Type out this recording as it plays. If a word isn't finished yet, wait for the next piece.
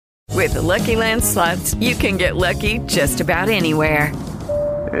With the Lucky Land Slots, you can get lucky just about anywhere.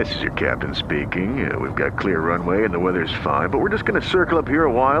 This is your captain speaking. We've got clear runway and the weather's fine, but we're just going to circle up here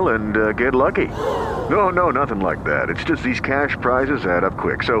a while and get lucky. No, nothing like that. It's just these cash prizes add up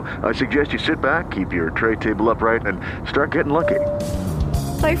quick. So I suggest you sit back, keep your tray table upright, and start getting lucky.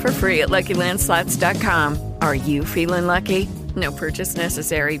 Play for free at LuckyLandSlots.com. Are you feeling lucky? No purchase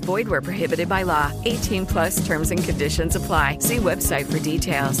necessary. Void where prohibited by law. 18 plus terms and conditions apply. See website for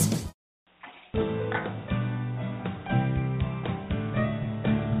details.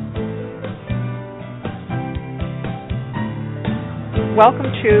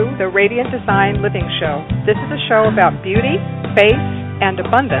 Welcome to the Radiant Design Living Show. This is a show about beauty, faith, and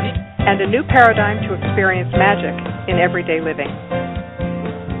abundance, and a new paradigm to experience magic in everyday living.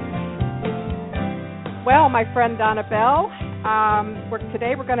 Well, my friend Donna Bell,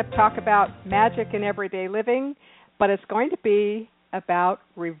 today we're going to talk about magic in everyday living, but it's going to be about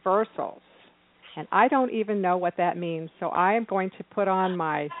reversals. And I don't even know what that means, so I am going to put on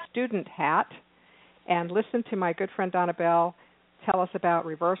my student hat and listen to my good friend Donna Bell tell us about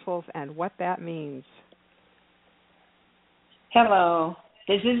reversals and what that means. Hello,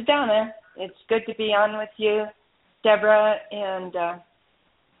 this is Donna. It's good to be on with you, Deborah, and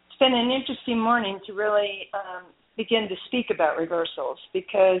it's been an interesting morning to really begin to speak about reversals,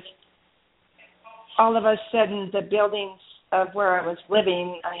 because all of a sudden the buildings of where I was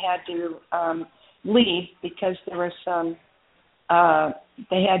living, I had to leave because there were some,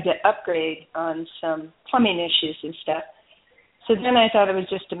 they had to upgrade on some plumbing issues and stuff. So then I thought it was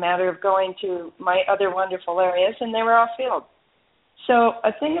just a matter of going to my other wonderful areas, and they were all filled. So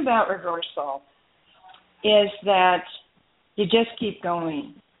a thing about reversal is that you just keep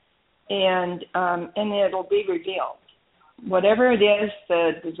going, and it'll be revealed. Whatever it is,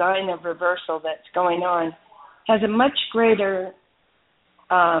 the design of reversal that's going on has a much greater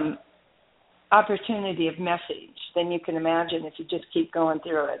opportunity of message than you can imagine if you just keep going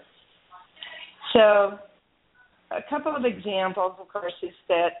through it. So a couple of examples, of course, is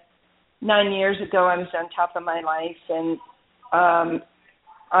that 9 years ago I was on top of my life, and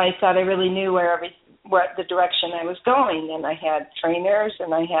I thought I really knew what the direction I was going, and I had trainers,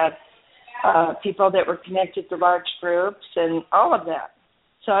 and I had people that were connected to large groups, and all of that.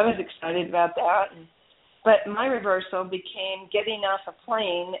 So I was excited about that. But my reversal became getting off a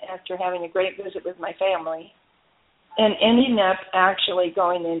plane after having a great visit with my family and ending up actually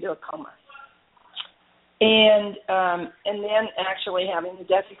going into a coma. And then actually having a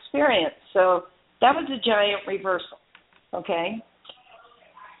death experience. So that was a giant reversal, okay?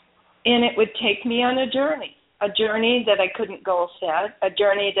 And it would take me on a journey that I couldn't goal set, a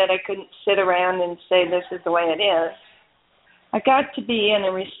journey that I couldn't sit around and say this is the way it is. I got to be in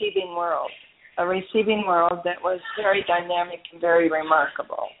a receiving world that was very dynamic and very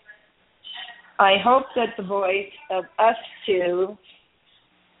remarkable. I hope that the voice of us two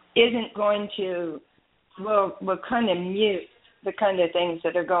isn't going to will kind of mute the kind of things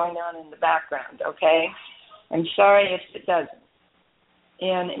that are going on in the background, okay? I'm sorry if it doesn't.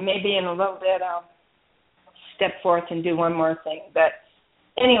 And maybe in a little bit I'll step forth and do one more thing. But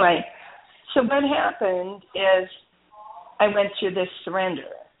anyway, so what happened is I went through this surrender,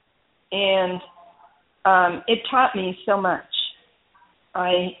 and it taught me so much.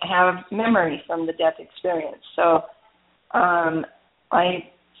 I have memory from the death experience. So I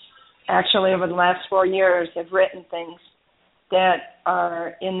actually, over the last 4 years, have written things that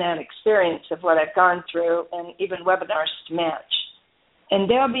are in that experience of what I've gone through, and even webinars to match. And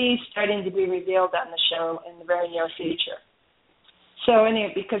they'll be starting to be revealed on the show in the very near future. So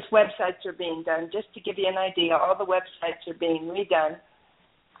anyway, because websites are being done, just to give you an idea, all the websites are being redone.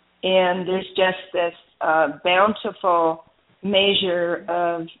 And there's just this bountiful measure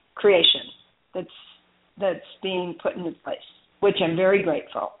of creation that's being put into place, which I'm very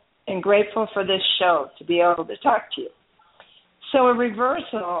grateful. And grateful for this show to be able to talk to you. So a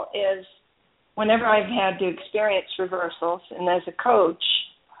reversal is whenever I've had to experience reversals, and as a coach,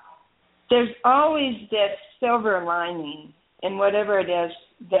 there's always this silver lining in whatever it is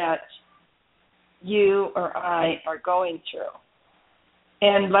that you or I are going through.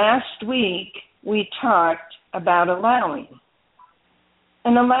 And last week we talked about allowing.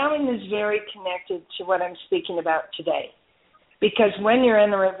 And allowing is very connected to what I'm speaking about today. Because when you're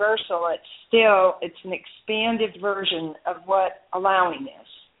in a reversal, it's an expanded version of what allowing is.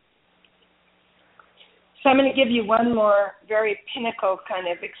 So I'm going to give you one more very pinnacle kind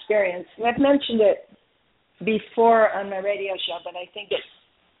of experience. And I've mentioned it before on my radio show, but I think it's,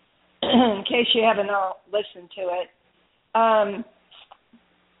 in case you haven't all listened to it,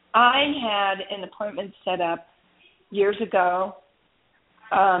 I had an appointment set up years ago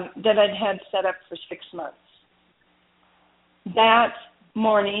that I'd had set up for 6 months. That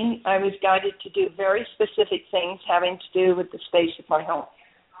morning, I was guided to do very specific things having to do with the space of my home.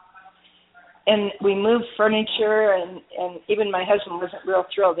 And we moved furniture, and even my husband wasn't real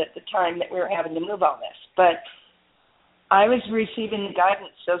thrilled at the time that we were having to move all this. But I was receiving the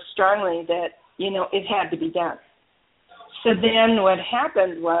guidance so strongly that, it had to be done. So then what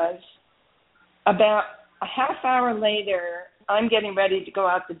happened was, about a half hour later, I'm getting ready to go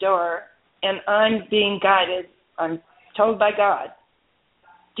out the door, and I'm being guided. I'm told by God,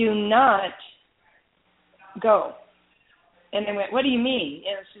 do not go. And I went, what do you mean?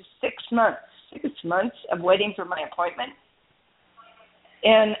 This is 6 months. 6 months of waiting for my appointment.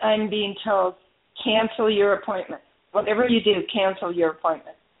 And I'm being told, cancel your appointment. Whatever you do, cancel your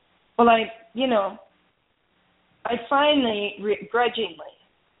appointment. Well, I finally, grudgingly,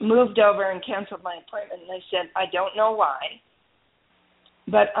 moved over and canceled my appointment. And I said, I don't know why,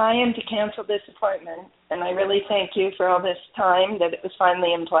 but I am to cancel this appointment. And I really thank you for all this time that it was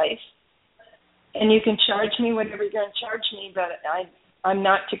finally in place. And you can charge me whatever you're going to charge me, but I'm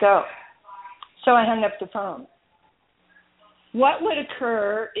not to go. So I hung up the phone. What would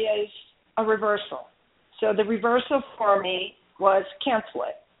occur is a reversal. So the reversal for me was cancel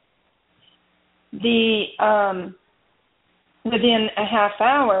it. Within a half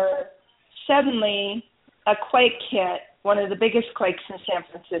hour, suddenly a quake hit. One of the biggest quakes in San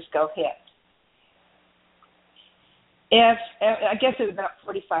Francisco hit. I guess it was about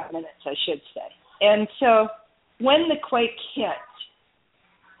 45 minutes, I should say. And so when the quake hit,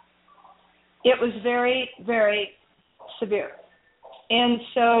 it was very, very severe. And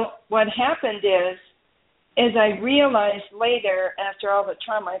so what happened is I realized later, after all the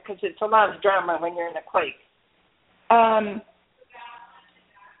trauma, because it's a lot of drama when you're in a quake,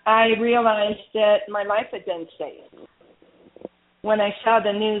 I realized that my life had been saved when I saw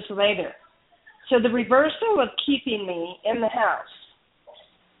the news later. So the reversal of keeping me in the house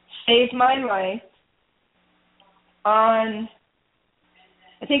saved my life on,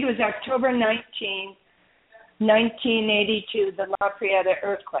 I think it was October 19, 1982, the La Prieta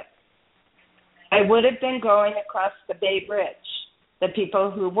earthquake. I would have been going across the Bay Bridge. The people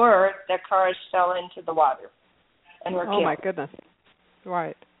who were, their cars fell into the water and were killed. Oh, my goodness.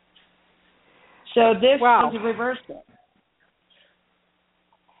 Right. So this was a reversal.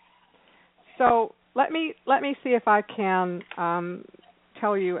 So let me see if I can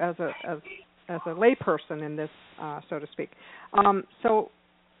tell you as a layperson in this, so to speak. So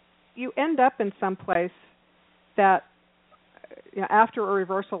you end up in some place that, after a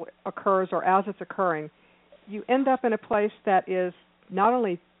reversal occurs or as it's occurring, you end up in a place that is not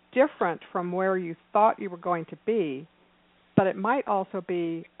only different from where you thought you were going to be, but it might also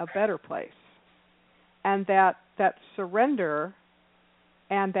be a better place. And that surrender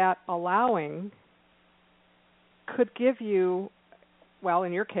and that allowing could give you, well,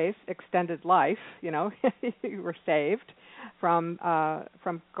 in your case, extended life. You were saved from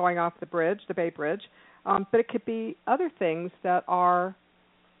going off the bridge, the Bay Bridge. But it could be other things that are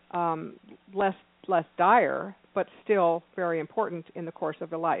less dire, but still very important in the course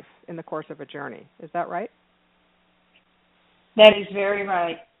of a life, in the course of a journey. Is that right? That is very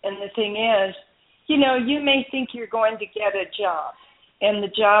right. And the thing is, you may think you're going to get a job, and the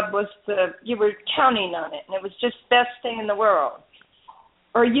job was you were counting on it, and it was just the best thing in the world.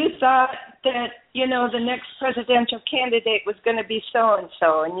 Or you thought that, the next presidential candidate was going to be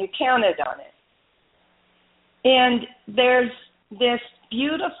so-and-so, and you counted on it. And there's this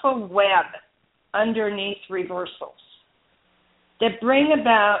beautiful web underneath reversals that bring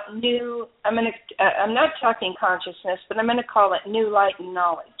about new, I'm not talking consciousness, but I'm going to call it new light and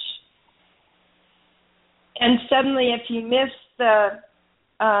knowledge. And suddenly if you miss the,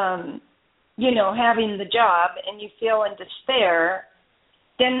 having the job and you feel in despair,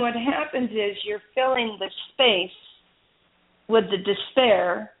 then what happens is you're filling the space with the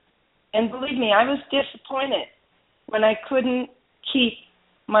despair. And believe me, I was disappointed when I couldn't keep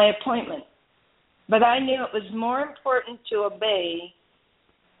my appointment. But I knew it was more important to obey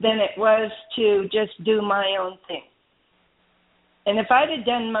than it was to just do my own thing. And if I'd have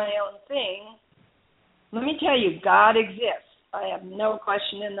done my own thing, let me tell you, God exists. I have no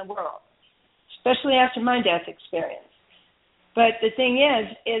question in the world, especially after my death experience. But the thing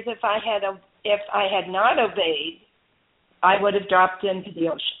is if I had not obeyed, I would have dropped into the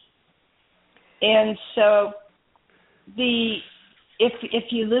ocean. And so if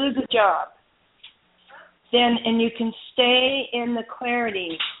you lose a job, then and you can stay in the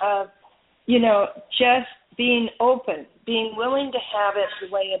clarity of, just being open, being willing to have it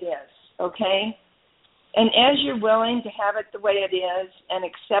the way it is, okay? And as you're willing to have it the way it is and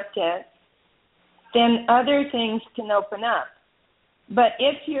accept it, then other things can open up. But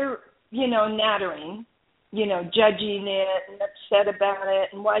if you're, nattering, judging it and upset about it,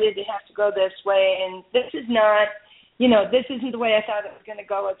 and why did it have to go this way, and this is not, this isn't the way I thought it was going to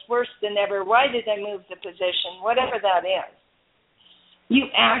go, it's worse than ever, why did I move the position, whatever that is, you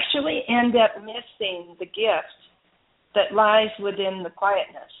actually end up missing the gift that lies within the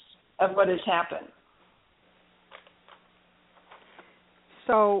quietness of what has happened.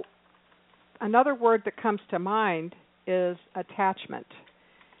 So another word that comes to mind is attachment.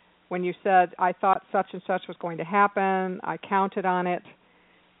 When you said, I thought such and such was going to happen, I counted on it,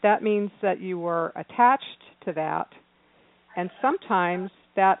 that means that you were attached to that. And sometimes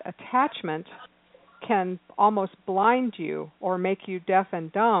that attachment can almost blind you or make you deaf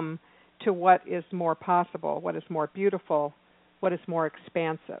and dumb to what is more possible, what is more beautiful, what is more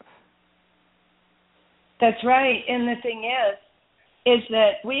expansive. That's right. And the thing is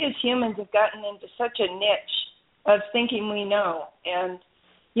that we as humans have gotten into such a niche of thinking we know and,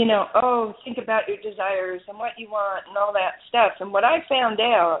 think about your desires and what you want and all that stuff. And what I found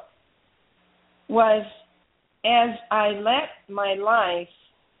out was as I let my life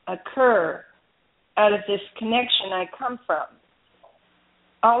occur out of this connection I come from,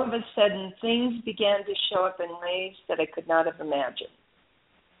 all of a sudden things began to show up in ways that I could not have imagined.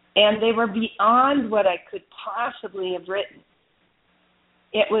 And they were beyond what I could possibly have written.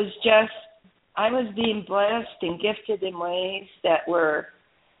 It was just, I was being blessed and gifted in ways that were,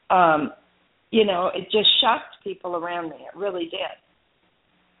 it just shocked people around me. It really did.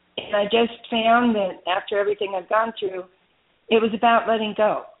 And I just found that after everything I've gone through, it was about letting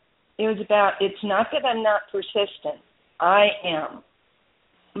go. It was about, it's not that I'm not persistent. I am.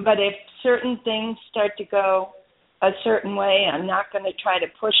 But if certain things start to go a certain way, I'm not going to try to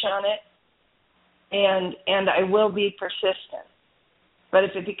push on it, and I will be persistent. But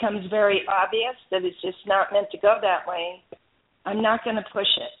if it becomes very obvious that it's just not meant to go that way, I'm not going to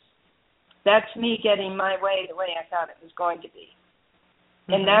push it. That's me getting my way the way I thought it was going to be.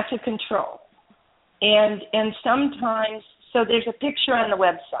 Mm-hmm. And that's a control. And sometimes, so there's a picture on the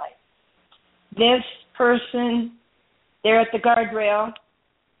website. This person, they're at the guardrail,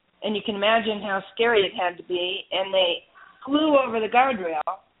 and you can imagine how scary it had to be, and they flew over the guardrail,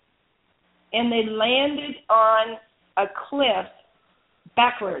 and they landed on a cliff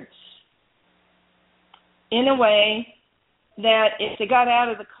backwards in a way that if they got out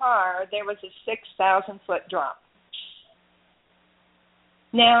of the car, there was a 6,000-foot drop.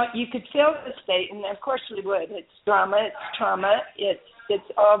 Now, you could feel the state, and of course we would. It's drama, it's trauma, it's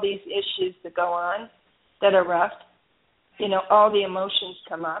all these issues that go on that are rough. All the emotions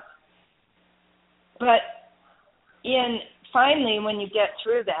come up. But finally, when you get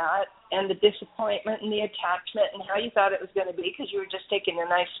through that, and the disappointment and the attachment and how you thought it was going to be because you were just taking a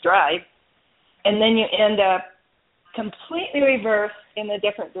nice drive, and then you end up completely reversed in a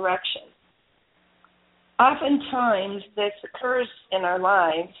different direction. Oftentimes, this occurs in our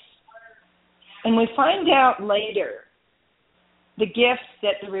lives, and we find out later the gift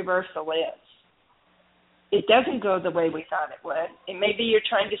that the reversal is. It doesn't go the way we thought it would. It may be you're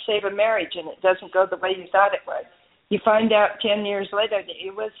trying to save a marriage, and it doesn't go the way you thought it would. You find out 10 years later that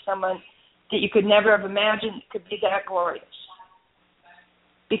it was someone that you could never have imagined could be that glorious.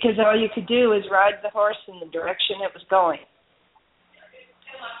 Because all you could do is ride the horse in the direction it was going.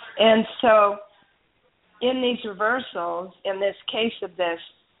 And so in these reversals, in this case of this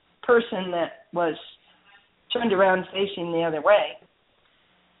person that was turned around facing the other way,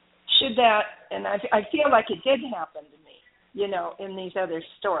 should that, and I feel like it did happen to me, in these other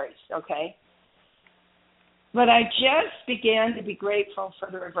stories, okay? But I just began to be grateful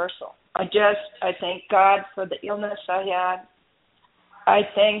for the reversal. I thank God for the illness I had. I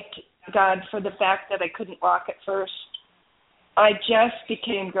thanked God for the fact that I couldn't walk at first. I just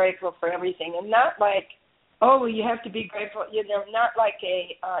became grateful for everything. And not like, oh, you have to be grateful, not like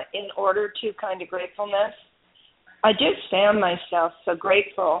a in order to kind of gratefulness. I just found myself so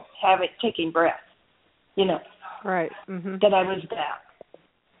grateful taking breath, right, mm-hmm. that I was back.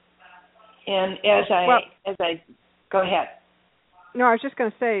 And as I go ahead. No, I was just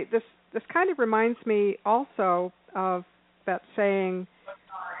going to say this kind of reminds me also of that saying,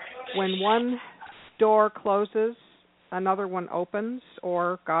 when one door closes, another one opens,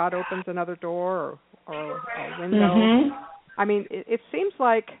 or God opens another door or a window. Mm-hmm. I mean, it seems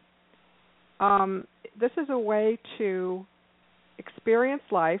like this is a way to experience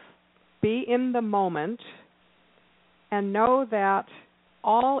life, be in the moment, and know that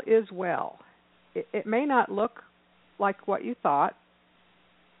all is well. It may not look like what you thought,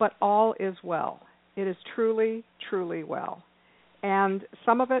 but all is well. It is truly, truly well. And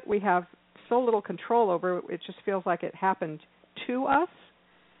some of it we have so little control over, it just feels like it happened to us.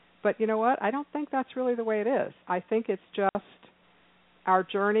 But you know what? I don't think that's really the way it is. I think it's just our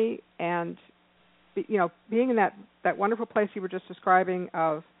journey and, you know, being in that wonderful place you were just describing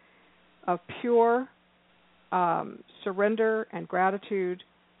of pure surrender and gratitude.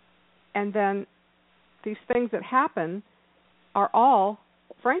 And then these things that happen are all,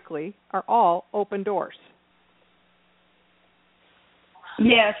 frankly, open doors.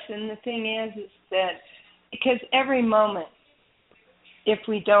 Yes, and the thing is that because every moment, if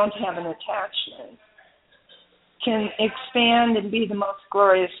we don't have an attachment, can expand and be the most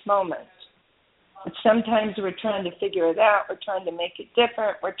glorious moment. But sometimes we're trying to figure it out, we're trying to make it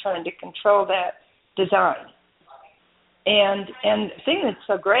different, we're trying to control that design. And the thing that's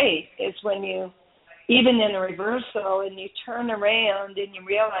so great is when you, even in a reversal, and you turn around and you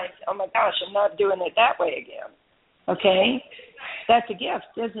realize, oh my gosh, I'm not doing it that way again. Okay? That's a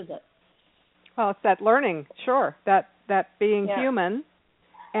gift, isn't it? Well, it's that learning, sure, that being human.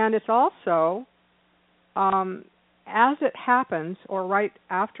 And it's also, as it happens or right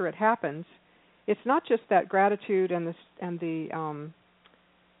after it happens, it's not just that gratitude and the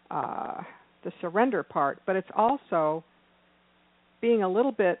surrender part, but it's also being a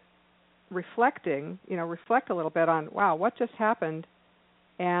little bit reflect a little bit on, wow, what just happened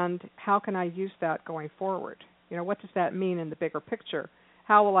and how can I use that going forward? You know, what does that mean in the bigger picture?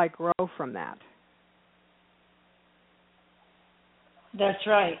 How will I grow from that? That's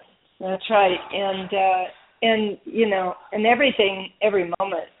right. And you know, and everything, every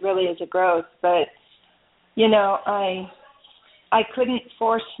moment really is a growth. But you know, I couldn't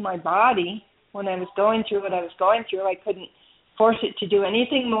force my body when I was going through what I was going through. I couldn't force it to do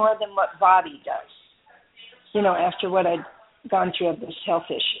anything more than what body does. You know, after what I'd gone through of this health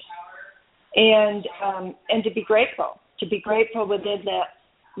issue, and to be grateful within that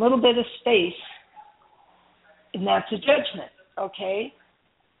little bit of space, and that's a judgment. Okay.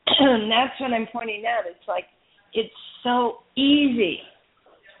 And that's what I'm pointing out. It's like it's so easy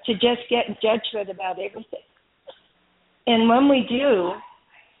to just get in judgment about everything. And when we do,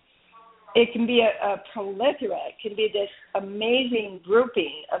 it can be a plethora. It can be this amazing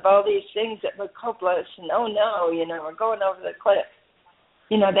grouping of all these things that look hopeless and, oh, no, you know, we're going over the cliff,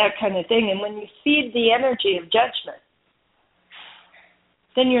 you know, that kind of thing. And when you feed the energy of judgment,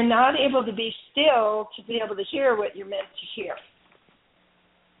 then you're not able to be still to be able to hear what you're meant to hear.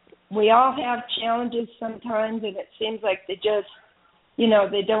 We all have challenges sometimes, and it seems like they just, you know,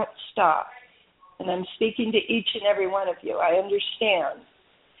 they don't stop. And I'm speaking to each and every one of you. I understand.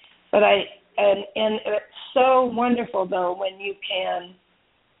 But and it's so wonderful, though, when you can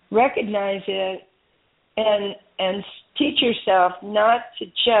recognize it and teach yourself not to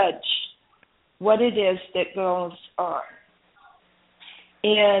judge what it is that goes on.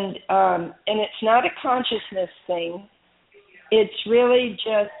 And it's not a consciousness thing. It's really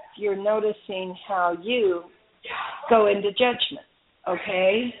just you're noticing how you go into judgment,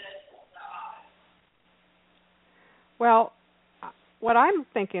 okay? Well, what I'm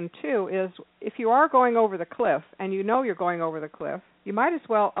thinking, too, is if you are going over the cliff and you know you're going over the cliff, you might as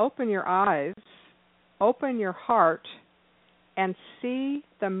well open your eyes, open your heart, and see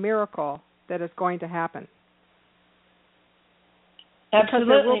the miracle that is going to happen.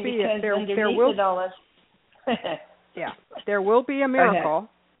 Absolutely, because there will be yeah, there will be a miracle.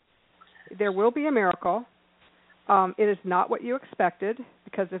 There will be a miracle. It is not what you expected,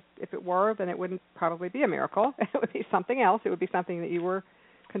 because if it were, then it wouldn't probably be a miracle. It would be something else. It would be something that you were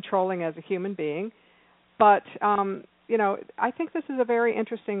controlling as a human being. But, you know, I think this is a very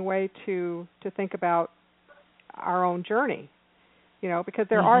interesting way to think about our own journey, you know, because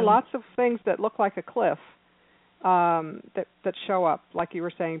there are lots of things that look like a cliff that show up, like you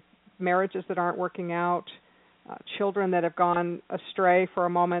were saying, marriages that aren't working out, children that have gone astray for a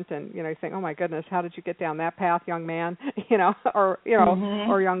moment, and you know, you think, oh my goodness, how did you get down that path, young man, or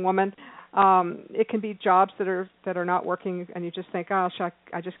young woman? It can be jobs that are not working, and you just think, gosh,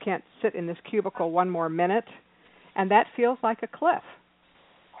 I just can't sit in this cubicle one more minute, and that feels like a cliff.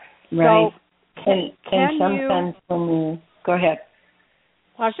 Right. So and sometimes when you go ahead.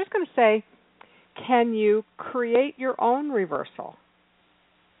 Well, I was just going to say, can you create your own reversal?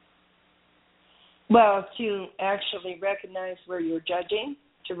 Well, to actually recognize where you're judging,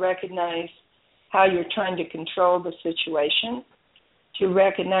 to recognize how you're trying to control the situation, to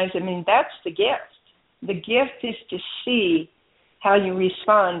recognize, I mean, that's the gift. The gift is to see how you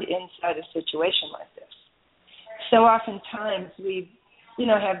respond inside a situation like this. So oftentimes we,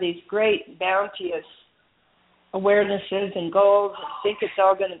 have these great, bounteous awarenesses and goals and think it's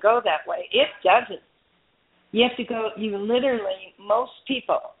all going to go that way. It doesn't. You have to go, you literally, most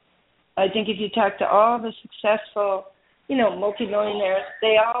people, I think if you talk to all the successful, multimillionaires,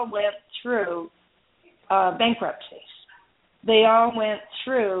 they all went through bankruptcies. They all went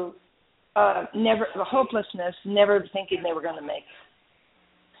through hopelessness, never thinking they were going to make it.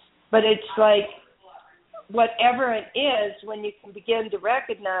 But it's like whatever it is, when you can begin to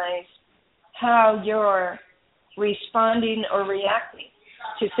recognize how you're responding or reacting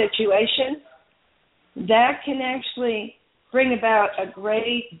to situations, that can actually bring about a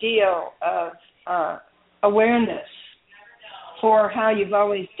great deal of awareness for how you've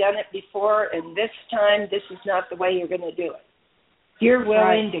always done it before, and this time this is not the way you're going to do it. You're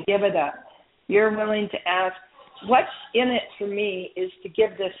willing to give it up. You're willing to ask, what's in it for me is to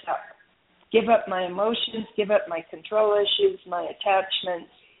give this up. Give up my emotions, give up my control issues, my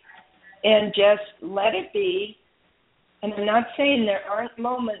attachments, and just let it be. And I'm not saying there aren't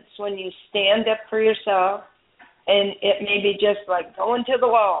moments when you stand up for yourself and it may be just like going to the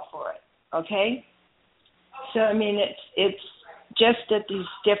wall for it, okay? So, I mean, it's just at these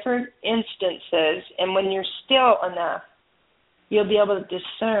different instances, and when you're still enough, you'll be able to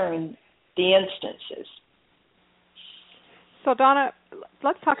discern the instances. So, Donna,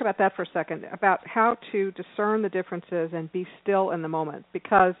 let's talk about that for a second, about how to discern the differences and be still in the moment.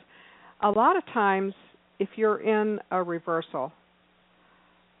 Because a lot of times, if you're in a reversal,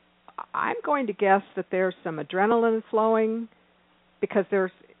 I'm going to guess that there's some adrenaline flowing, because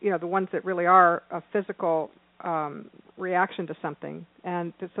there's, the ones that really are a physical reaction to something.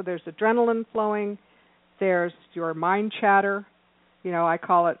 And so there's adrenaline flowing, there's your mind chatter. I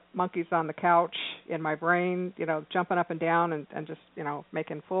call it monkeys on the couch in my brain, jumping up and down and just,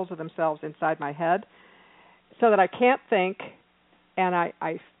 making fools of themselves inside my head, so that I can't think, and I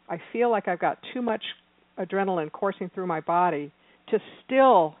feel like I've got too much adrenaline coursing through my body to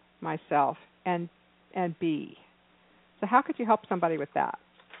still myself and be. So how could you help somebody with that?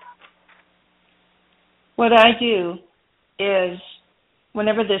 What I do is,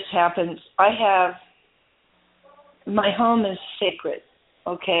 whenever this happens, my home is sacred,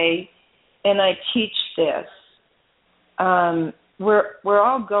 okay? And I teach this. We're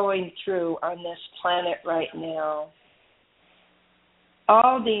all going through on this planet right now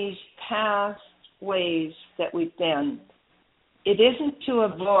all these past ways that we've been. It isn't to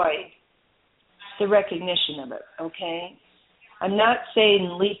avoid the recognition of it, okay? I'm not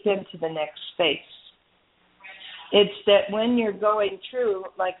saying leap into the next space. It's that when you're going through,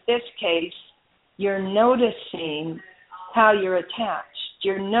 like this case, you're noticing how you're attached.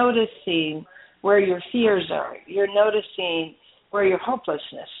 You're noticing where your fears are. You're noticing where your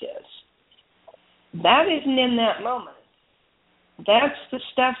hopelessness is. That isn't in that moment. That's the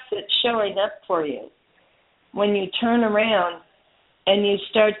stuff that's showing up for you. When you turn around and you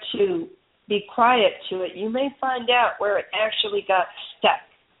start to be quiet to it, you may find out where it actually got stuck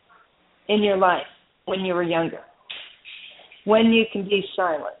in your life when you were younger, when you can be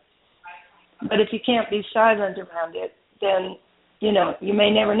silent. But if you can't be silent around it, then, you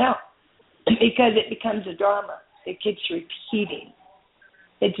may never know, because it becomes a drama. It keeps repeating.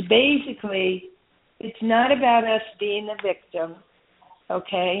 It's not about us being a victim,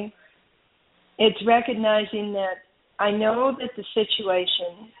 okay? It's recognizing that I know that the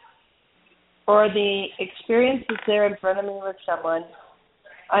situation or the experience is there in front of me with someone.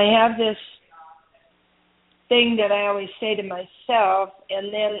 I have this thing that I always say to myself,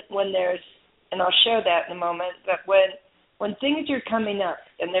 and then when and I'll share that in a moment, but when things are coming up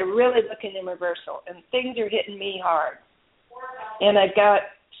and they're really looking in reversal and things are hitting me hard, and I've got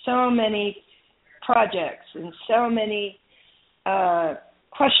so many projects and so many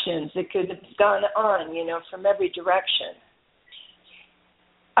questions that could have gone on, from every direction,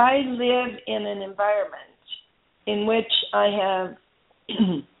 I live in an environment in which I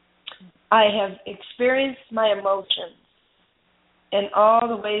have experienced my emotions and all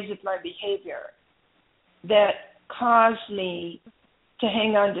the ways of my behavior that caused me to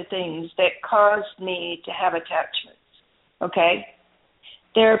hang on to things, that caused me to have attachments, okay?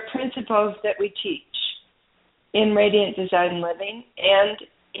 There are principles that we teach in Radiant Design Living and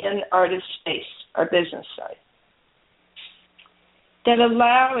in Artist Space, our business side, that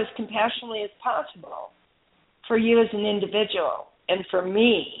allow as compassionately as possible for you as an individual and for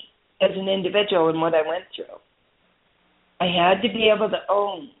me as an individual and what I went through. I had to be able to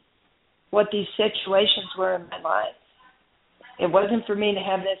own what these situations were in my life. It wasn't for me to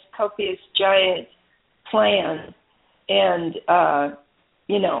have this copious, giant plan and, that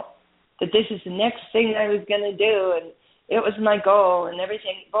this is the next thing I was going to do and it was my goal and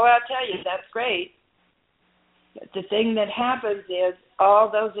everything. Boy, I'll tell you, that's great. But the thing that happens is all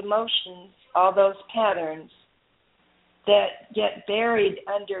those emotions, all those patterns that get buried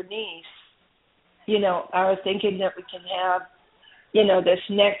underneath, our thinking that we can have, this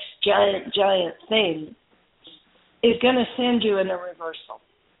next giant thing is going to send you in a reversal.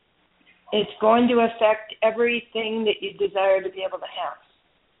 It's going to affect everything that you desire to be able to have,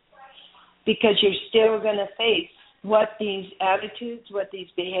 because you're still going to face what these attitudes, what these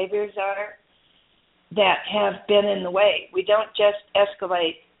behaviors are that have been in the way. We don't just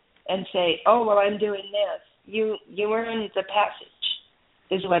escalate and say, oh, well, I'm doing this. You earn the passage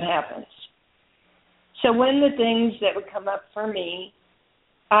is what happens. So when the things that would come up for me,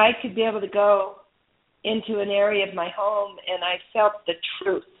 I could be able to go into an area of my home and I felt the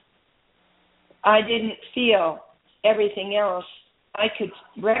truth. I didn't feel everything else. I could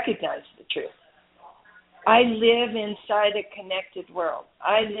recognize the truth. I live inside a connected world.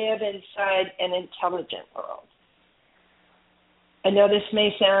 I live inside an intelligent world. I know this may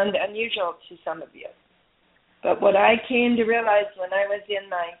sound unusual to some of you, but what I came to realize when I was in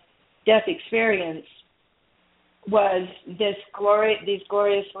my death experience was these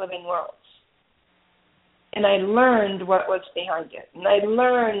glorious living worlds. And I learned what was behind it. And I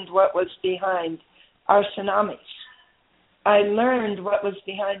learned what was behind our tsunamis. I learned what was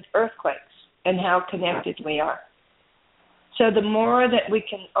behind earthquakes and how connected we are. So the more that we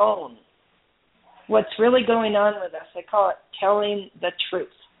can own what's really going on with us, I call it telling the truth.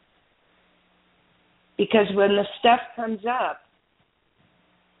 Because when the stuff comes up,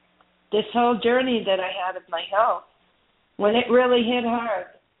 this whole journey that I had of my health, when it really hit hard,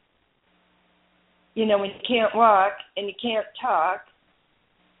 when you can't walk and you can't talk,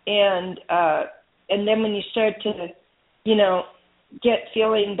 and then when you start to, get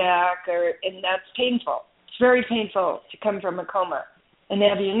feeling back, and that's painful. It's very painful to come from a coma and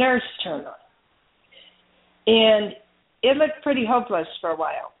have your nerves turn on. And it looked pretty hopeless for a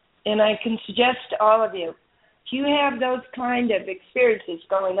while. And I can suggest to all of you, if you have those kind of experiences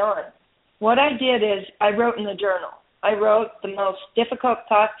going on, what I did is I wrote in the journal. I wrote the most difficult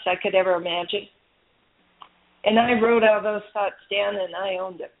thoughts I could ever imagine. And I wrote all those thoughts down and I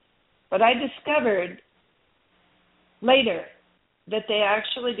owned them. But I discovered later that they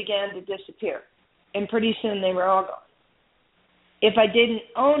actually began to disappear. And pretty soon they were all gone. If I didn't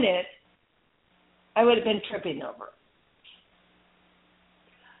own it, I would have been tripping over it.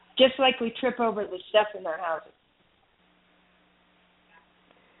 Just like we trip over the stuff in our houses.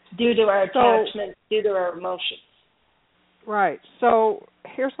 Due to our attachments, due to our emotions. Right. So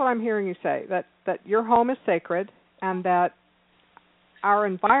here's what I'm hearing you say, that your home is sacred and that our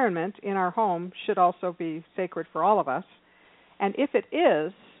environment in our home should also be sacred for all of us. And if it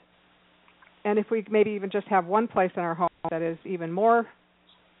is, and if we maybe even just have one place in our home that is even more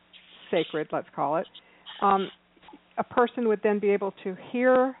sacred, let's call it, a person would then be able to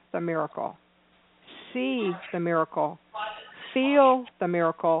hear the miracle, see the miracle, feel the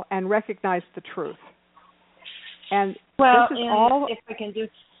miracle, and recognize the truth. And this is all. If I can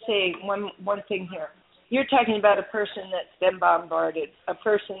just say one thing here. You're talking about a person that's been bombarded, a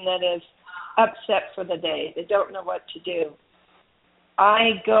person that is upset for the day. They don't know what to do.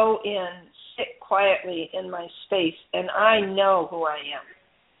 I go in, sit quietly in my space, and I know who I am.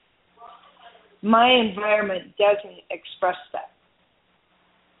 My environment doesn't express that.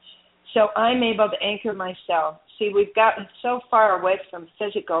 So I'm able to anchor myself. See, we've gotten so far away from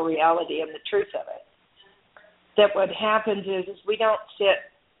physical reality and the truth of it that what happens is we don't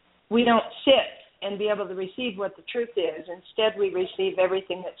sit and be able to receive what the truth is. Instead, we receive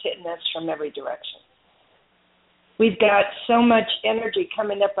everything that's hitting us from every direction. We've got so much energy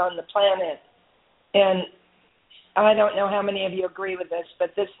coming up on the planet, and I don't know how many of you agree with this, but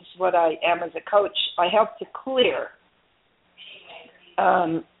this is what I am as a coach. I help to clear,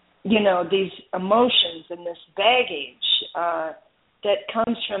 these emotions and this baggage that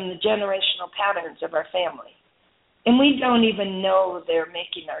comes from the generational patterns of our family. And we don't even know they're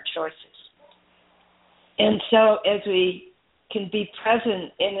making our choices. And so as we can be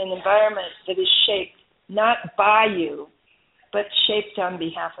present in an environment that is shaped not by you, but shaped on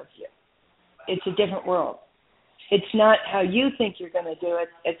behalf of you, it's a different world. It's not how you think you're going to do it,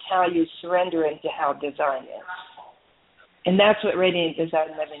 it's how you surrender into how design is. And that's what Radiant Design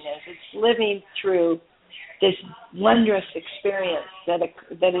Living is. It's living through this wondrous experience that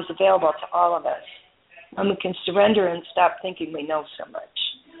is available to all of us. And we can surrender and stop thinking we know so much.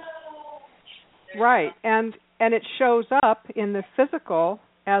 Right, and it shows up in the physical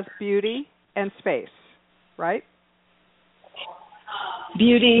as beauty and space, right?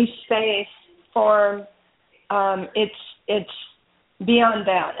 Beauty, space, form. It's beyond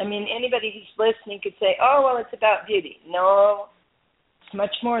that. I mean, anybody who's listening could say, oh, well, it's about beauty. No, it's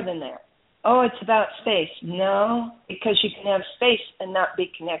much more than that. Oh, it's about space. No, because you can have space and not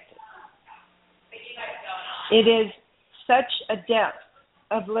be connected. It is such a depth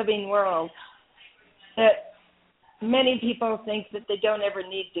of living world that many people think that they don't ever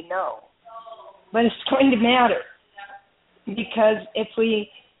need to know. But it's going to matter, because if we're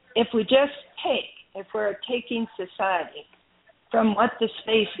taking society from what the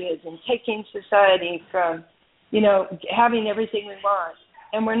space is and taking society from, having everything we want,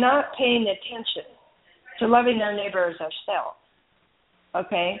 and we're not paying attention to loving our neighbor as ourselves,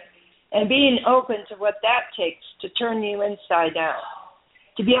 okay, and being open to what that takes to turn you inside out,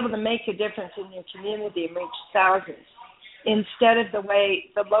 to be able to make a difference in your community and reach thousands, instead of the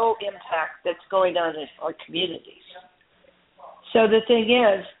low impact that's going on in our communities. So the thing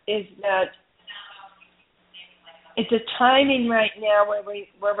is that it's a timing right now where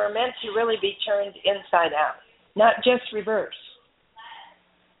we're meant to really be turned inside out, not just reverse,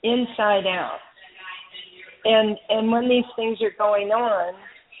 inside out. And when these things are going on,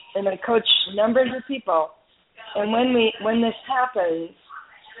 and I coach numbers of people, and when this happens,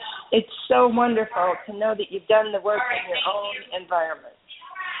 it's so wonderful to know that you've done the work in your own environment.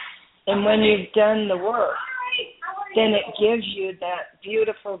 And when you've done the work, then it gives you that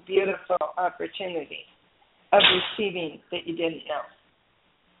beautiful, beautiful opportunity of receiving that you didn't know.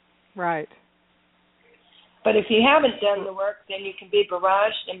 Right. But if you haven't done the work, then you can be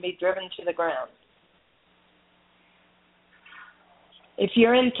barraged and be driven to the ground. If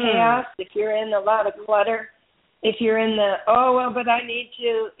you're in chaos, if you're in a lot of clutter, if you're in but I need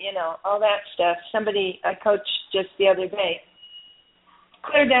to, all that stuff. Somebody I coached just the other day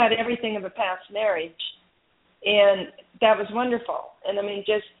cleared out everything of a past marriage, and that was wonderful. And I mean,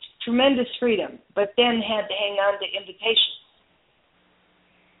 just tremendous freedom, but then had to hang on to invitations.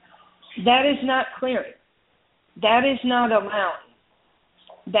 That is not clearing. That is not allowing.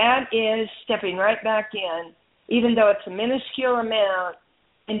 That is stepping right back in, even though it's a minuscule amount,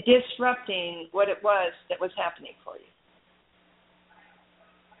 and disrupting what it was that was happening for you.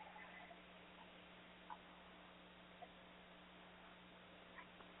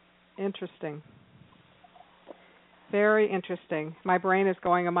 Interesting. Very interesting. My brain is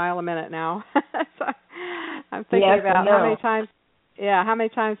going a mile a minute now. So I'm thinking about how many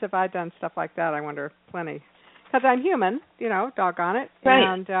times have I done stuff like that? I wonder. Plenty. Because I'm human, doggone it.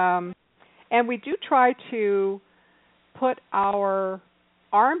 Right. And we do try to put our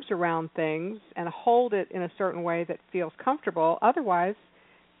arms around things and hold it in a certain way that feels comfortable. Otherwise,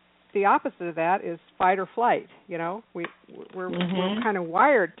 the opposite of that is fight or flight. We're kind of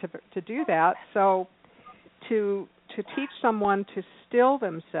wired to do that. So to teach someone to still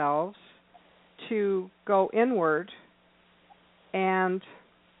themselves, to go inward, and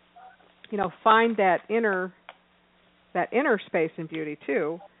find that inner space and beauty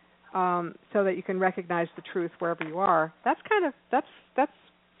too, so that you can recognize the truth wherever you are. That's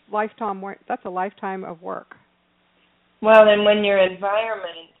lifetime work. That's a lifetime of work. Well, and when you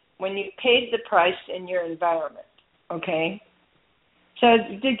paid the price in your environment, okay? So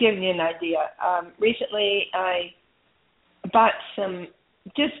to give you an idea, recently I bought some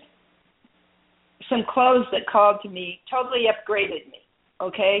clothes that called to me, totally upgraded me,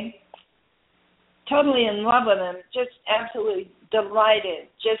 okay? Totally in love with them, just absolutely delighted,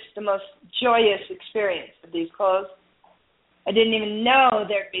 just the most joyous experience of these clothes. I didn't even know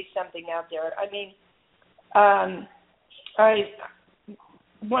there'd be something out there. I mean,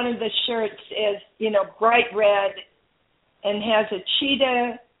 one of the shirts is, bright red and has a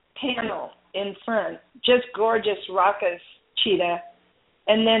cheetah panel in front, just gorgeous, raucous cheetah,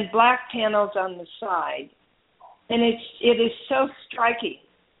 and then black panels on the side. And it is so striking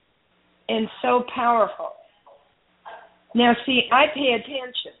and so powerful. Now, see, I pay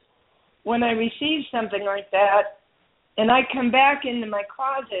attention. When I receive something like that, and I come back into my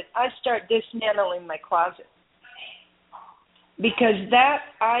closet, I start dismantling my closet. Because that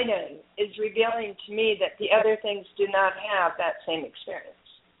item is revealing to me that the other things do not have that same experience.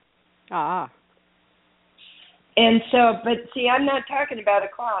 Ah. And so, but see, I'm not talking about a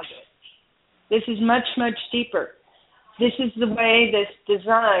closet. This is much, much deeper. This is the way this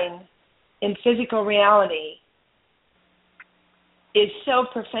design in physical reality is so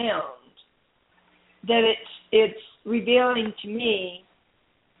profound that it's revealing to me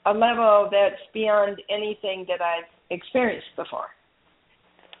a level that's beyond anything that I've experienced before.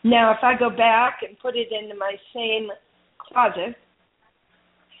 Now, if I go back and put it into my same closet,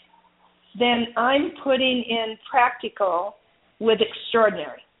 then I'm putting in practical with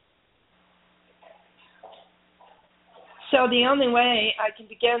extraordinary. So the only way I can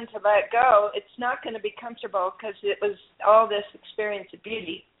begin to let go, it's not going to be comfortable because it was all this experience of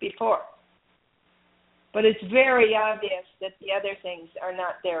beauty before. But it's very obvious that the other things are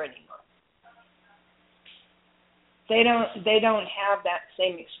not there anymore. They don't have that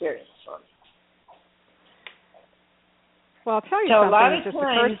same experience for me. Well, I'll tell you so something a lot that of just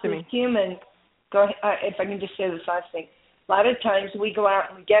times occurs to me. as humans, go ahead, if I can just say this last thing, a lot of times we go out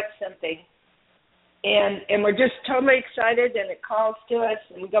and we get something, and we're just totally excited, and it calls to us,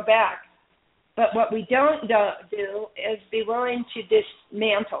 and we go back. But what we don't do is be willing to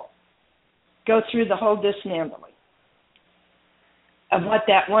dismantle, go through the whole dismantling of what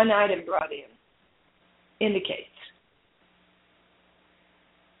that one item brought in indicates.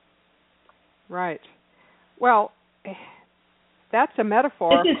 Right. Well, that's a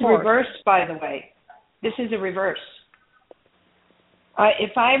metaphor. This is reversed, by the way. This is a reverse.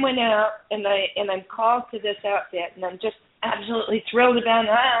 If I went out and I'm called to this outfit and I'm just absolutely thrilled about it,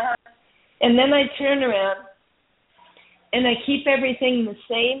 and then I turn around and I keep everything the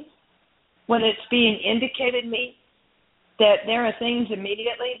same when it's being indicated me that there are things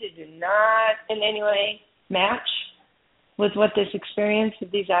immediately that do not in any way match with what this experience of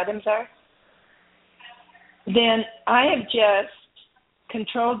these items are, then I have just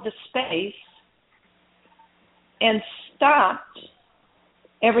controlled the space and stopped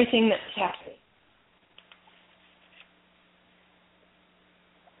everything that's happening.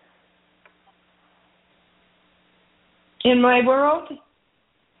 In my world,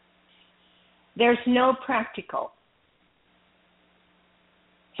 there's no practical.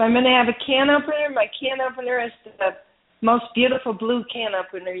 If I'm going to have a can opener, my can opener is the most beautiful blue can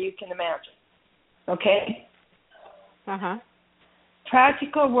opener you can imagine. Okay? Uh-huh.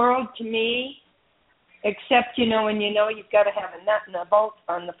 Practical world to me, except, when you've got to have a nut and a bolt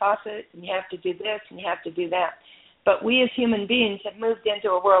on the faucet, and you have to do this, and you have to do that. But we as human beings have moved into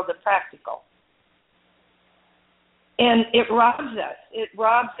a world of practical. And it robs us. It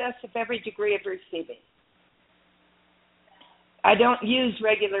robs us of every degree of receiving. I don't use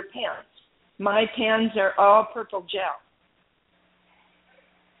regular pens. My pens are all purple gel.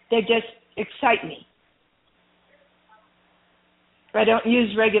 They just excite me. I don't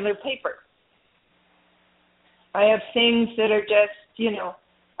use regular paper. I have things that are just,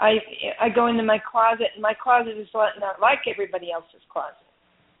 I go into my closet, and my closet is not like everybody else's closet.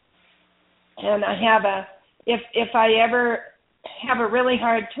 And I have if I ever have a really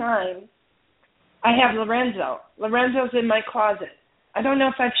hard time, I have Lorenzo. Lorenzo's in my closet. I don't know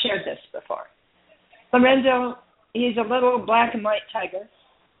if I've shared this before. Lorenzo, he's a little black and white tiger.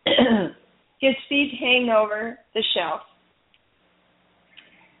 His feet hang over the shelf.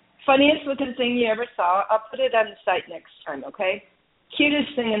 Funniest looking thing you ever saw. I'll put it on the site next time, okay?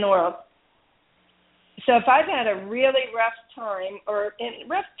 Cutest thing in the world. So if I've had a really rough time, or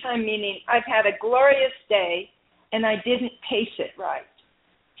rough time meaning I've had a glorious day and I didn't pace it right.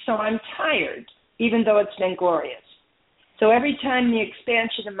 So I'm tired, even though it's been glorious. So every time the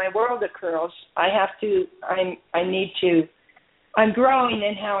expansion of my world occurs, I'm growing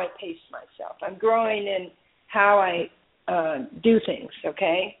in how I pace myself. I'm growing in how I do things,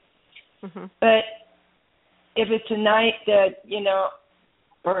 okay? Mm-hmm. But if it's a night that,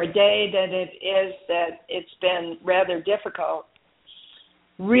 or a day that it's been rather difficult,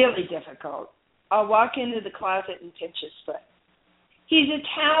 really difficult, I'll walk into the closet and pinch his foot. He's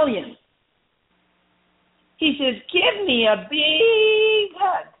Italian. He says, "Give me a big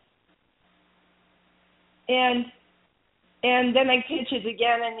hug." And then I pinch it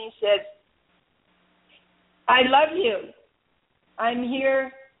again, and he says, "I love you. I'm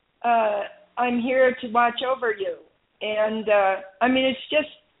here to watch over you." And,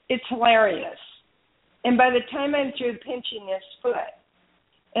 it's hilarious. And by the time I'm through pinching his foot,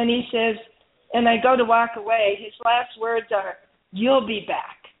 and he says, and I go to walk away, his last words are, "You'll be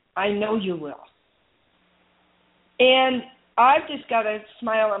back. I know you will." And I've just got a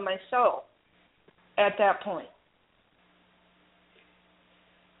smile on my soul at that point.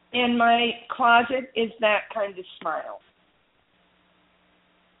 And my closet is that kind of smile.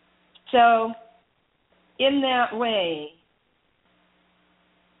 So, in that way,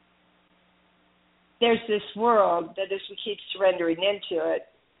 there's this world that as we keep surrendering into it,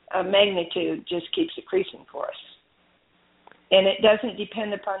 a magnitude just keeps increasing for us. And it doesn't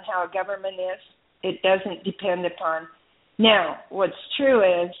depend upon how a government is. It doesn't depend upon... Now, what's true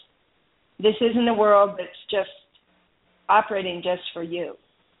is this isn't a world that's just operating just for you.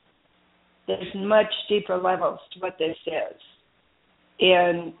 There's much deeper levels to what this is.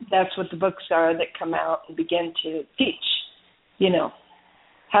 And that's what the books are that come out and begin to teach,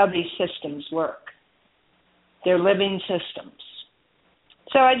 how these systems work. their living systems.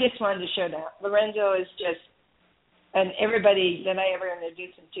 So I just wanted to share that. Lorenzo is just, and everybody that I ever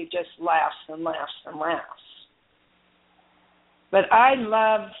introduce him to just laughs and laughs and laughs. But I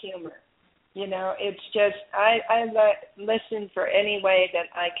love humor. You know, it's just, I listen for any way that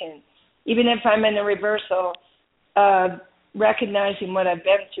I can, even if I'm in a reversal, recognizing what I've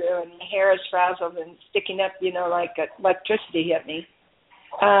been through and my hair is frazzled and sticking up, you know, like electricity hit me.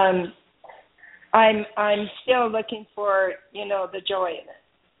 I'm still looking for, you know, the joy in it.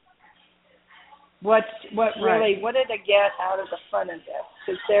 What really, what did I get out of the fun of this?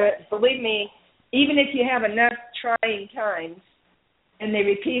 Because believe me, even if you have enough trying times and they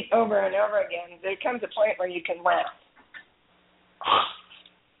repeat over and over again, there comes a point where you can laugh.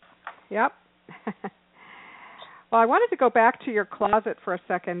 Yep. Well, I wanted to go back to your closet for a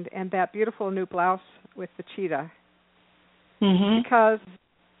second and that beautiful new blouse with the cheetah. Mm-hmm. Because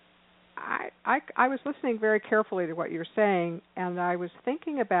I was listening very carefully to what you were saying, and I was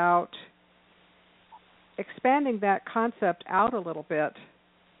thinking about expanding that concept out a little bit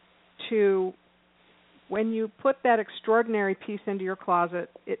to when you put that extraordinary piece into your closet,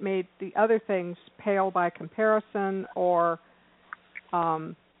 it made the other things pale by comparison or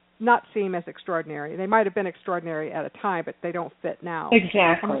not seem as extraordinary. They might have been extraordinary at a time, but they don't fit now.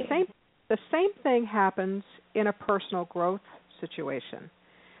 Exactly. And the same thing happens in a personal growth situation,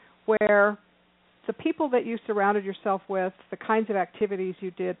 where the people that you surrounded yourself with, the kinds of activities you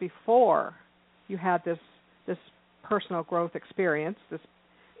did before you had this personal growth experience,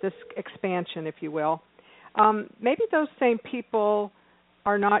 this expansion, if you will, maybe those same people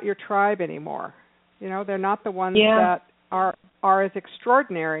are not your tribe anymore. You know, they're not the ones that are as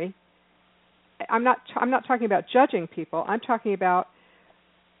extraordinary. I'm not talking about judging people. I'm talking about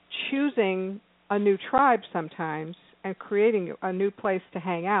choosing a new tribe sometimes and creating a new place to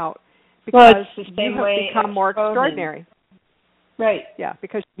hang out because you have become more extraordinary. Right. Yeah,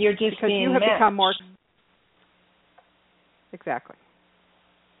 because you have become more. Exactly.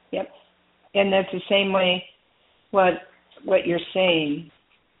 Yep. And that's the same way what you're saying.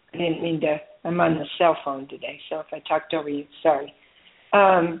 I didn't mean to. I'm on the cell phone today, so if I talked over you, sorry.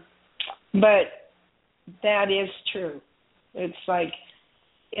 But that is true. It's like,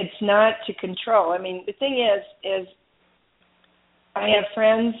 it's not to control. I mean, the thing is I have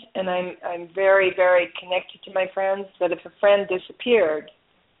friends, and I'm very, very connected to my friends, that if a friend disappeared,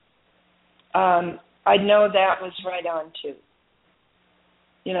 I'd know that was right on, too.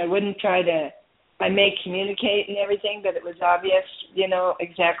 You know, I wouldn't I may communicate and everything, but it was obvious, you know,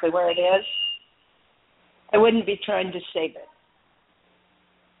 exactly where it is. I wouldn't be trying to save it.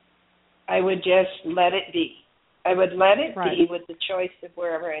 I would just let it be. I would let it be with the choice of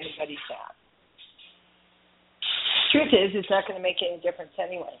wherever anybody's at. Truth is, it's not going to make any difference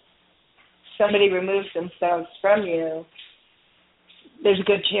anyway. Somebody removes themselves from you, there's a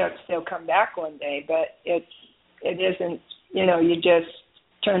good chance they'll come back one day, but it isn't, you know, you just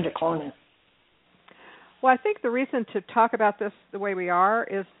turned a corner. Well, I think the reason to talk about this the way we are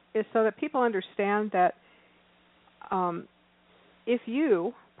is so that people understand that if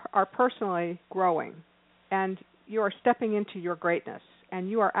you are personally growing and you are stepping into your greatness and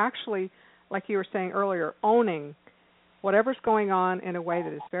you are actually, like you were saying earlier, owning whatever's going on in a way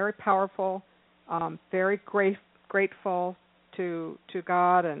that is very powerful, very grateful to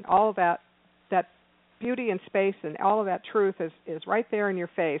God, and all of that beauty and space and all of that truth is right there in your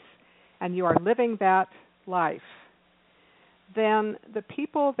face, and you are living that life, then the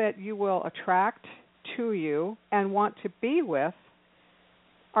people that you will attract to you and want to be with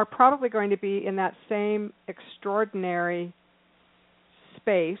are probably going to be in that same extraordinary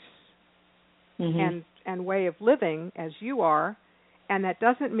space and way of living as you are, and that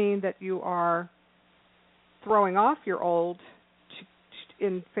doesn't mean that you are throwing off your old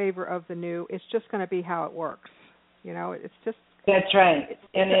in favor of the new. It's just going to be how it works. You know, it's just... That's right.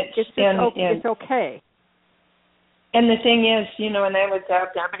 It's okay. And the thing is, you know, and I was out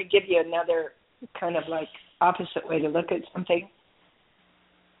there, I'm going to give you another kind of like opposite way to look at something.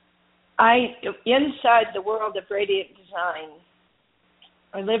 Inside the world of radiant design,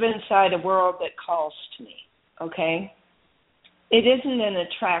 I live inside a world that calls to me, okay? It isn't an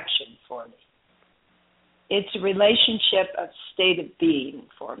attraction for me. It's a relationship of state of being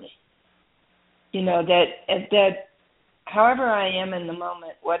for me. You know, that however I am in the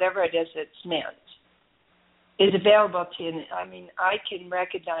moment, whatever it is it's meant, is available to you. I mean, I can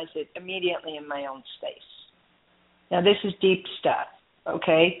recognize it immediately in my own space. Now, this is deep stuff,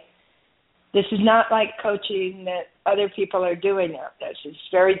 okay? This is not like coaching that other people are doing out there. It's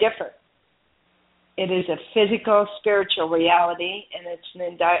very different. It is a physical, spiritual reality, and it's an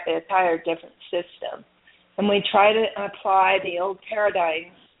entire different system. and we try to apply the old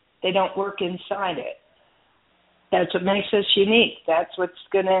paradigms, they don't work inside it. That's what makes us unique. That's what's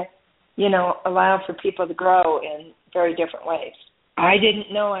going to, allow for people to grow in very different ways. I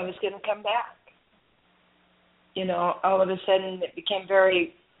didn't know I was going to come back. All of a sudden it became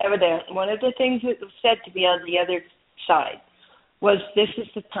very evident. One of the things that was said to me on the other side was, this is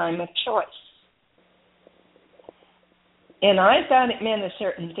the time of choice. And I thought it meant a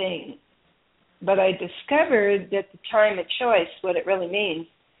certain thing. But I discovered that the time of choice, what it really means,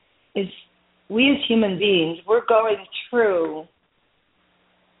 is we as human beings, we're going through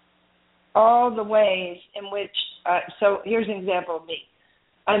all the ways in which, so here's an example of me.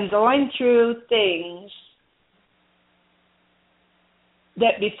 I'm going through things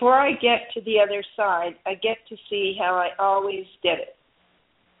that before I get to the other side, I get to see how I always did it.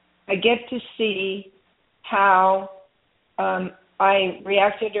 I get to see how I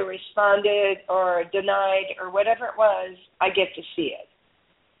reacted or responded or denied or whatever it was. I get to see it.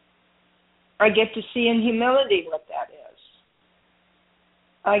 I get to see in humility what that is.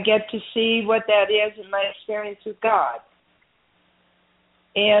 I get to see what that is in my experience with God.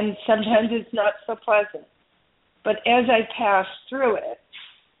 And sometimes it's not so pleasant. But as I pass through it,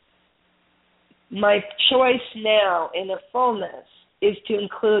 my choice now in the fullness is to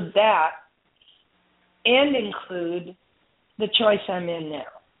include that and include the choice I'm in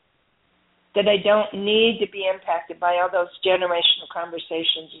now. That I don't need to be impacted by all those generational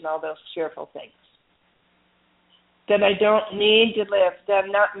conversations and all those fearful things. That I don't need to live, that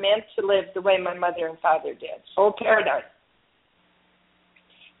I'm not meant to live the way my mother and father did. Old paradigm.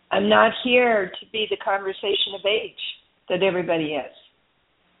 I'm not here to be the conversation of age that everybody is.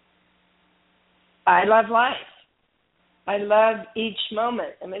 I love life. I love each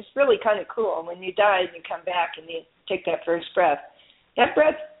moment. I mean, it's really kind of cool when you die and you come back and you take that first breath. That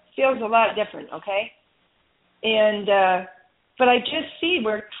breath feels a lot different, okay? And but I just see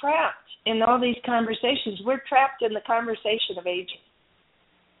we're trapped in all these conversations. We're trapped in the conversation of aging.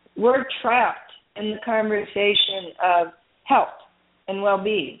 We're trapped in the conversation of health and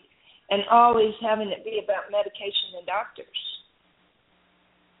well-being, and always having it be about medication and doctors.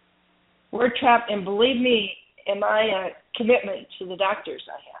 We're trapped, and believe me, in my commitment to the doctors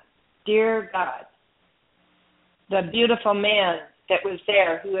I have, dear God, the beautiful man that was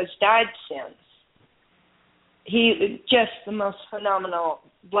there who has died since, he was just the most phenomenal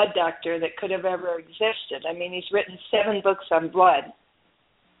blood doctor that could have ever existed. I mean, he's written 7 books on blood.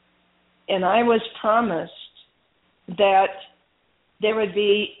 And I was promised that there would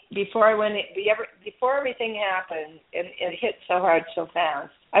be, before everything happened, and it hit so hard so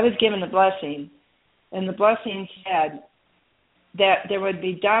fast, I was given a blessing. And the blessing said that there would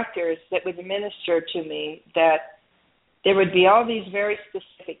be doctors that would administer to me, that there would be all these very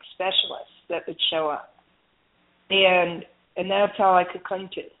specific specialists that would show up. And that's all I could cling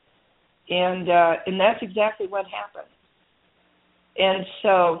to. And that's exactly what happened. And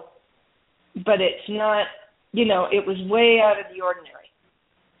so, but it's not, it was way out of the ordinary.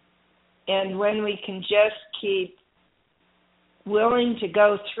 And when we can just keep willing to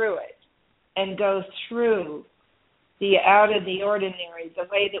go through it and go through the out of the ordinary, the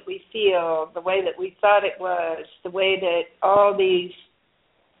way that we feel, the way that we thought it was, the way that all these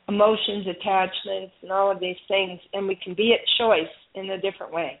emotions, attachments, and all of these things, and we can be at choice in a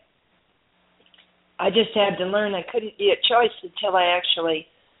different way. I just had to learn I couldn't be at choice until I actually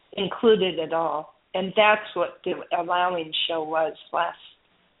included it all. And that's what the allowing show was last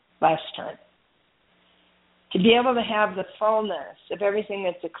time. To be able to have the fullness of everything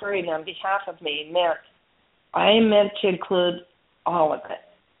that's occurring on behalf of me meant I meant to include all of it.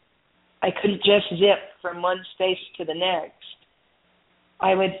 I couldn't just zip from one space to the next.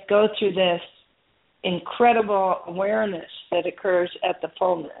 I would go through this incredible awareness that occurs at the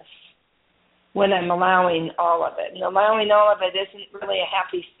fullness when I'm allowing all of it. And allowing all of it isn't really a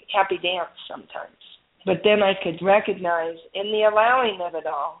happy dance sometimes. But then I could recognize in the allowing of it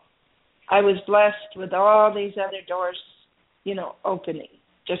all, I was blessed with all these other doors, opening,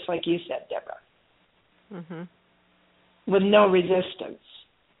 just like you said, Deborah. Mm-hmm. With no resistance.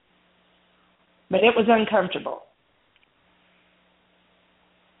 But it was uncomfortable.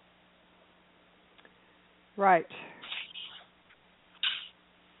 Right.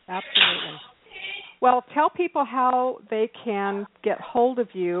 Absolutely. Well, tell people how they can get hold of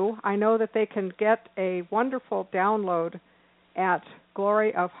you. I know that they can get a wonderful download at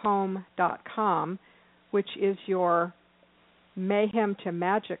gloryofhome.com, which is your Mayhem to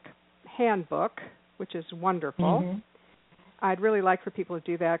Magic handbook, which is wonderful. Mm-hmm. I'd really like for people to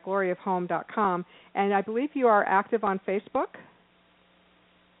do that, gloryofhome.com. And I believe you are active on Facebook?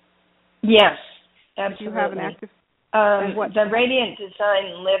 Yes. Absolutely. Do you have an active? The Radiant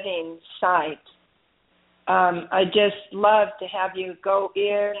Design Living site. I just love to have you go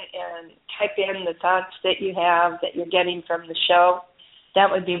in and type in the thoughts that you have that you're getting from the show.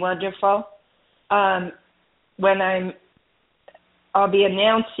 That would be wonderful. I'll be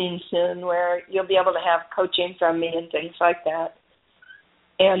announcing soon where you'll be able to have coaching from me and things like that,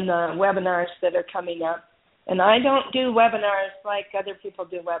 and the webinars that are coming up. And I don't do webinars like other people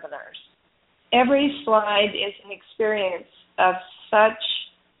do webinars. Every slide is an experience of such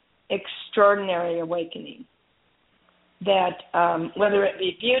extraordinary awakening that whether it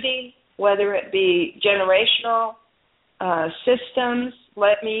be beauty, whether it be generational systems,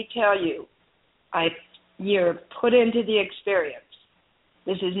 let me tell you, you're put into the experience.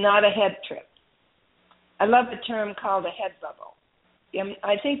 This is not a head trip. I love the term called a head bubble.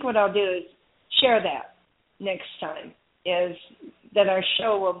 I think what I'll do is share that next time, is that our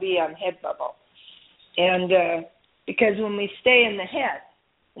show will be on head bubble. And because when we stay in the head,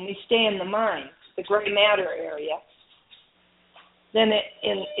 when we stay in the mind, the gray matter area, then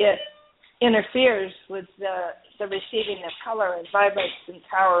it interferes with the receiving of color and vibrates and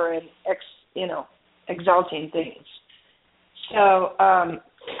power and exalting things. So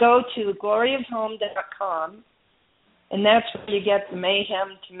go to gloryofhome.com, and that's where you get the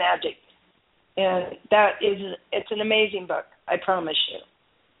Mayhem to Magic. And it's an amazing book, I promise you.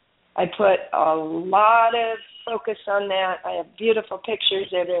 I put a lot of focus on that. I have beautiful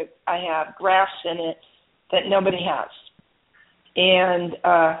pictures in it. I have graphs in it that nobody has. And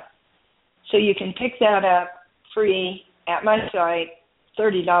so you can pick that up free at my site,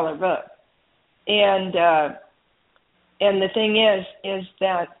 $30 book. And the thing is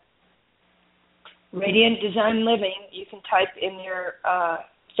that Radiant Design Living, you can type in your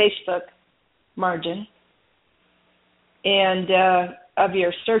Facebook margin and of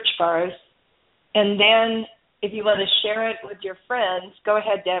your search bars, and then if you want to share it with your friends, go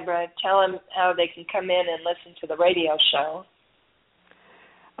ahead, Deborah. Tell them how they can come in and listen to the radio show.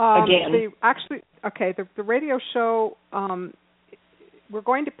 Again. The radio show, we're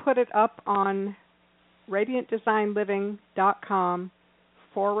going to put it up on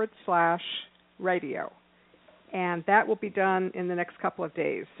radiantdesignliving.com/radio. And that will be done in the next couple of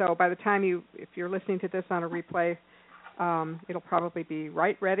days. So by the time if you're listening to this on a replay, it'll probably be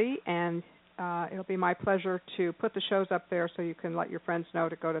right ready, and it'll be my pleasure to put the shows up there so you can let your friends know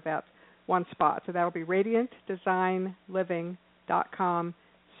to go to that one spot. So that'll be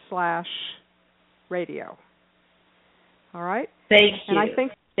radiantdesignliving.com/radio. All right? Thank you. And I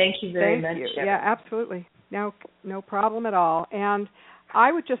think, thank you very much. Yeah, absolutely. No problem at all. And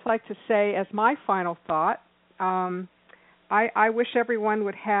I would just like to say, as my final thought, I wish everyone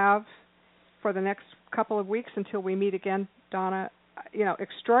would have, for the next couple of weeks until we meet again, Donna,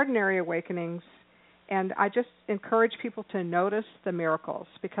 extraordinary awakenings. And I just encourage people to notice the miracles,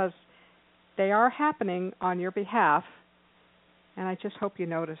 because they are happening on your behalf, and I just hope you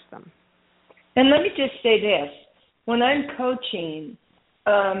notice them. And let me just say this. When I'm coaching,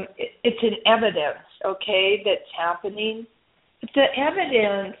 it's an evidence, okay, that's happening. But the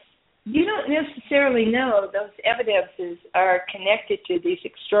evidence, you don't necessarily know those evidences are connected to these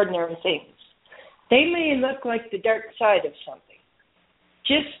extraordinary things. They may look like the dark side of something.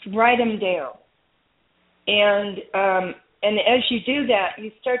 Just write them down. And as you do that,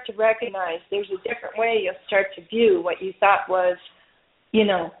 you start to recognize there's a different way you'll start to view what you thought was,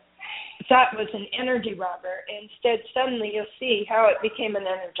 an energy robber. Instead, suddenly you'll see how it became an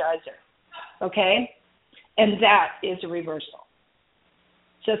energizer, okay? And that is a reversal.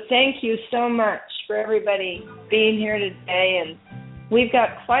 So thank you so much for everybody being here today. And we've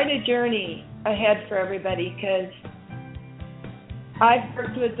got quite a journey ahead for everybody, because I've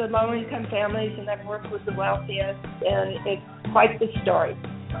worked with the low-income families and I've worked with the wealthiest, and it's quite the story.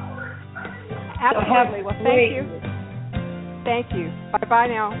 Absolutely. Well, thank you. Thank you. Bye-bye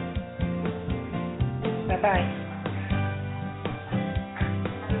now. Bye-bye.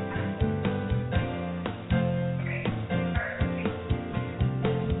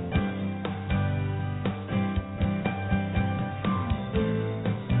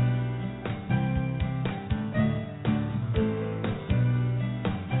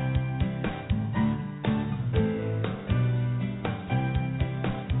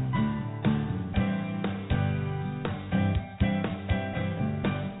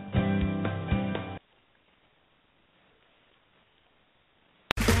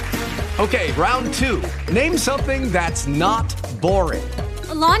 Okay, round two. Name something that's not boring.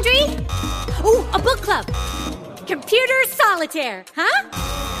 A laundry? Ooh, a book club. Computer solitaire, huh?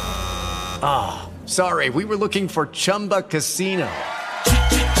 Ah, sorry, we were looking for Chumba Casino.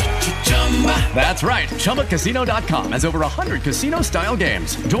 That's right. ChumbaCasino.com has over 100 casino-style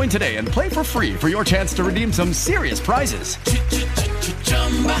games. Join today and play for free for your chance to redeem some serious prizes.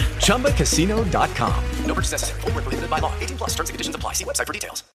 ChumbaCasino.com. No purchase necessary. Void where prohibited by law. 18+ terms and conditions apply. See website for details.